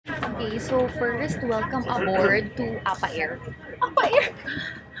Okay, so first, welcome aboard to 𝗶𝗶𝗺𝗶𝗶𝗺𝗀. 𝗶𝗶𝗺!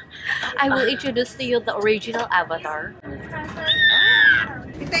 I will introduce to you the original avatar.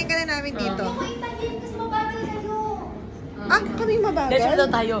 Hintayin ka na namin dito. Kami mabagal? Let's daw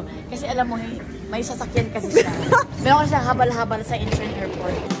tayo. Kasi alam mo, may sasakyan kasi siya. Meron siya habal-habal sa Incheon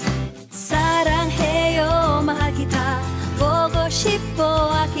Airport. 사랑해요 mahal kita 보고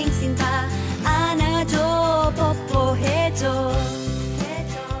싶어 aking sinta 안아줘 뽀뽀해줘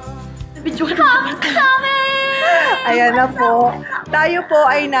Ayan na po. Tayo po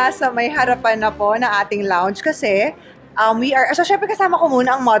ay nasa may harapan na po na ating lounge kasi so syempre kasama ko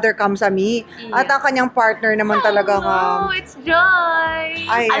muna ang mother 𝗵𝗻𝗻. At ang kanyang partner naman talagang It's Joy!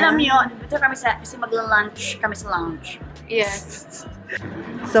 Alam niyo, dito kami kasi magla-lunch kami sa lounge. Yes.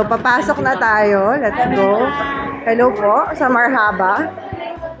 So papasok na tayo. Let's go. Hello po sa Marhaba.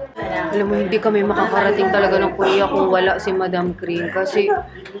 Alam mo, hindi kami makakarating talaga ng Korea kung wala si Madam Kring kasi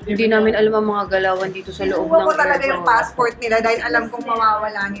hindi namin alam ang mga galawan dito sa loob ng Kuha ko talaga yung passport nila dahil alam kong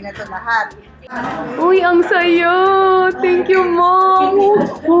mawawala nila ito lahat. Uy, ang saya! Thank you, Mom!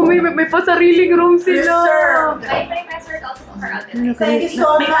 Oh, may pasariling room sila! Yes, sir! Thank you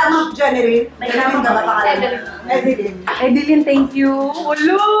so much, Jenny. Edeline, thank you!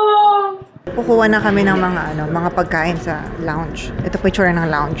 Hello! Kukuha na kami ng mga pagkain sa lounge. Ito po yung tsura ng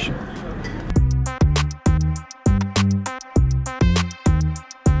lounge.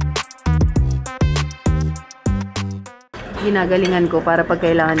 Ginagalingan ko para pag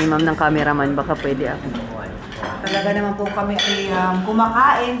kailangan ni Ma'am ng cameraman, baka pwede ako. Talaga naman po kami ay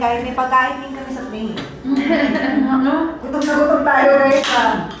kumakain kahit may pagkain din kami sa plane. Gutom na gutom tayo, guys.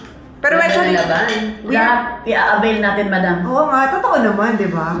 Pero actually, Lahat i-avail natin, madam. oo nga, totoo naman, di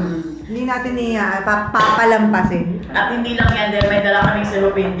ba? Hindi natin papalampasin. At hindi lang yan, dahil may dala kaming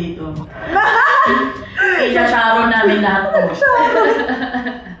silupin dito. Isasaro namin lahat po.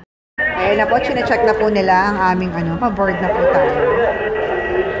 Ayan na po, chinecheck na po nila ang aming pa-board na po tayo.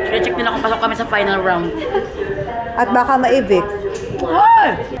 Check nila kung pasok kami sa final round. At baka ma-evict.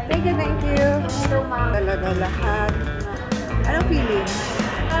 Thank you, thank you. Talaga lahat. Anong feeling?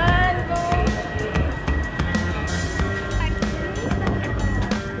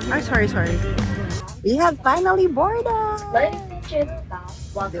 Sorry. We have finally boarded!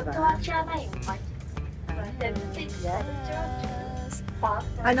 Diba?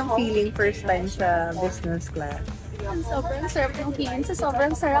 Anong feeling first time sa business class? Sobrang sarap ng feeling.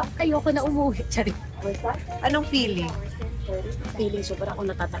 Sobrang sarap. Ayoko na umuwi. Anong feeling? Feeling sobrang ako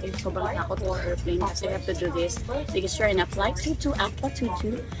natatakil. Sobrang takot sa airplane kasi I have to do this because you're in a flight to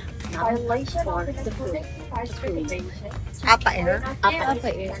𝗶𝗶𝗺𝗃 for the food. 𝗶𝗶𝗺𝗃.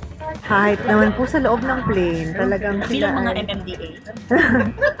 Kahit naman po sa loob ng plane, talagang Bilang mga MMDA.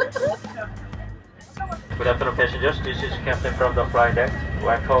 Good afternoon, passengers. This is Captain from the flight deck.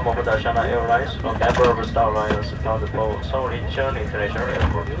 Welcome aboard the China Airlines from Emperor Star Alliance accounted for Seoul Incheon International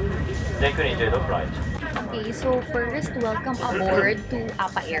Airport. Thank you and enjoy the flight. Okay, so first, welcome aboard to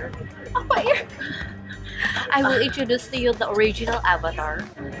𝗶𝗶𝗺𝗶𝗶𝗺𝗃. I will introduce to you the original avatar.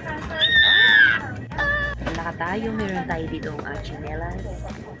 Wala tayo, meron tayo dito ang chinelas,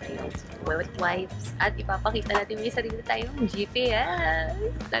 wet wipes, at ipapakita natin may sarili tayong GPS.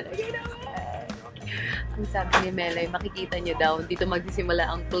 Talaga naman. Ang sabi ni Melai, makikita niyo daw, dito magsisimula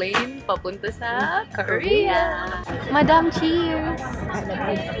ang plane papunta sa Korea. Madam, cheers!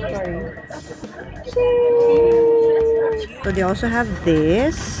 So they also have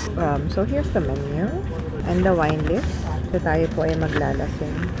this. So here's the menu and the wine list. So tayo po ay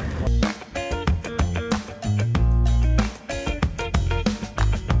maglalasing.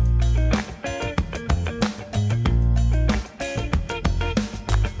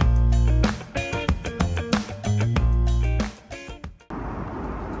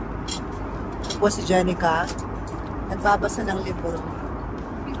 Po si Jennica, nagbabasa ng libro.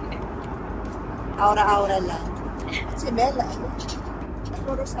 Aura-aura lang. At si Melai,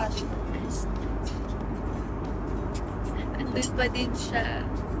 nagpuro sa atin. Andun pa din siya.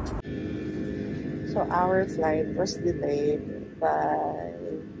 So our flight was delayed by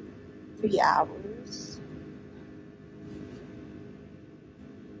 3 hours.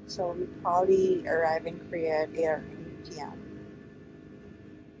 So we probably arrive in Korea at 8 p.m.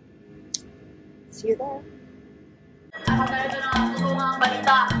 See you there. Nakagano na ang mga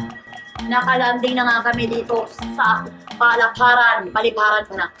balita. Nakalanding na nga kami dito sa paliparan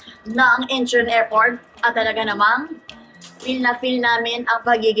ng Incheon Airport. At talaga namang feel namin ang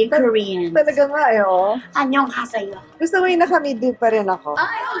pagiging Korean. Talaga nga eh, oh. Anyong hasayo. Gusto mo yung naka-midi pa rin ako.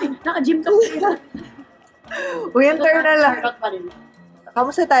 Ay, naka-gym ka sila. Winter na lang.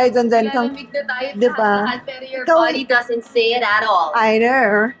 Kamusta tayo dyan, Jen? Lalamig na tayo diba? pero your body doesn't say it at all. I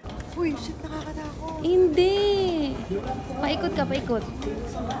know. Uy, shit, nakakatakot. Hindi. Paikot ka, paikot.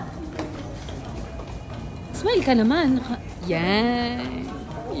 Smile ka naman. Yan.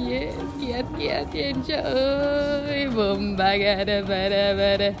 Yes, kiat-kiat yan siya. Uy,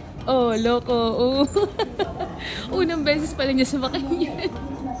 𝗏𝗏𝗶𝗵𝗏𝗏𝗏𝗏𝗏. Oh, loko. Oh. Unang beses pala niya sumakay yan.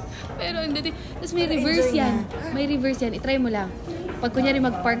 Pero hindi. Tapos may reverse yan. May reverse yan. I-try mo lang. Pag kunyari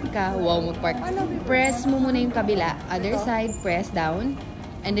mag-park ka, mag-park. Press mo muna yung kabila. Other side, press down.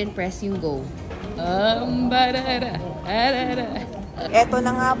 And then press yung go. Eto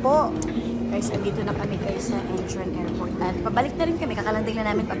na nga po. Guys, andito na kami guys sa Incheon Airport. At pabalik na rin kami. Kakalanding na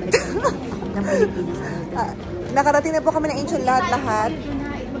namin pabalik na rin ng Pilipinas. Nakarating na po kami ng Incheon lahat-lahat.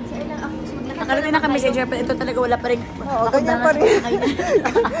 Nakarating na kami sa Incheon Airport. Ito talaga wala pa rin. Oo, ganyan pa rin.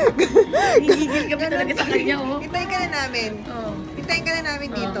 Hihigil kami talaga sa kanya. Oh. Hintayin ka na namin. Hintayin ka na namin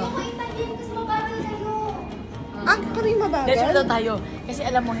dito. Kami mabagal? Dito daw tayo. Kasi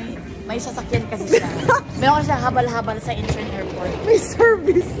alam mo, may sasakyan kasi siya. Meron siya habal-habal sa Incheon Airport. May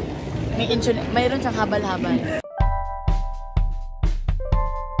service. Mayroon siyang habal-habal.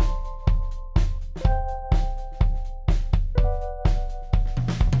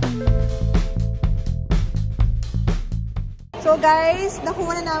 So guys,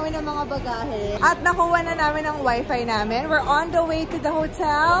 nakuha na namin ang mga bagahe. At nakuha na namin ang wifi namin. We're on the way to the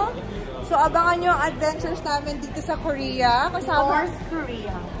hotel. So abangan nyo ang adventures namin dito sa Korea. Kasama North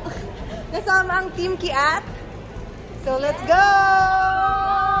Korea. Kasama ang Team Kiat. So let's go!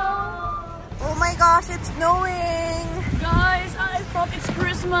 Oh my gosh, it's snowing! Guys, I thought it's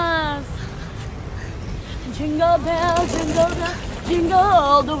Christmas. Jingle bell, jingle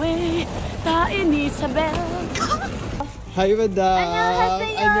all the way. 𝗖cie bell. Hi, madam!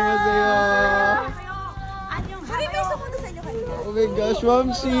 안녕하세요! Oh my gosh,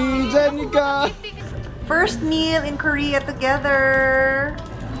 Mamsi! Jennica! First meal in Korea together!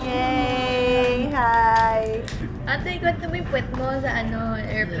 Yay! Hi! Ate, ikot na mo yung puwet mo sa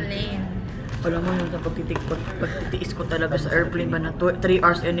airplane. Alam mo yung pagtitiis ko talaga sa airplane ba na 3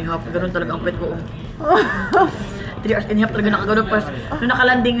 hours and a half. Ganun talaga ang pet ko. 3 hours and a half talaga nakagano'n. Pas, nung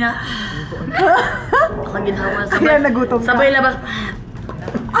nakalanding na, nakaginawa. Sabay labas.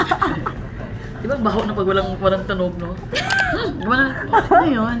 Di ba baho na pag walang tunog, no? Gimana? Ano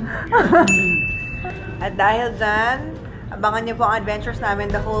yun? At dahil dyan, abangan niyo po ang adventures namin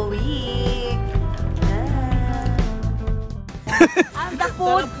the whole week. Ang the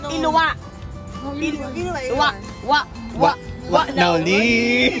food, inuwa. Wa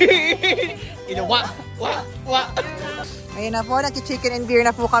nauli! Wa! Ayun na po, naki-chicken and beer na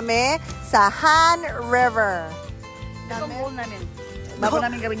po kami sa Han River. Ito ang goal namin. Bago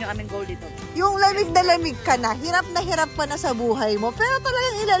namin gawin yung aming goal dito. Yung lamig ka na hirap pa na sa buhay mo, pero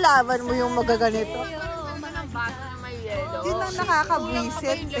talagang ilalaban mo yung magaganito. Yun ang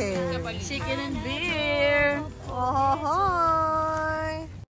nakakabwisit eh. Chicken and beer.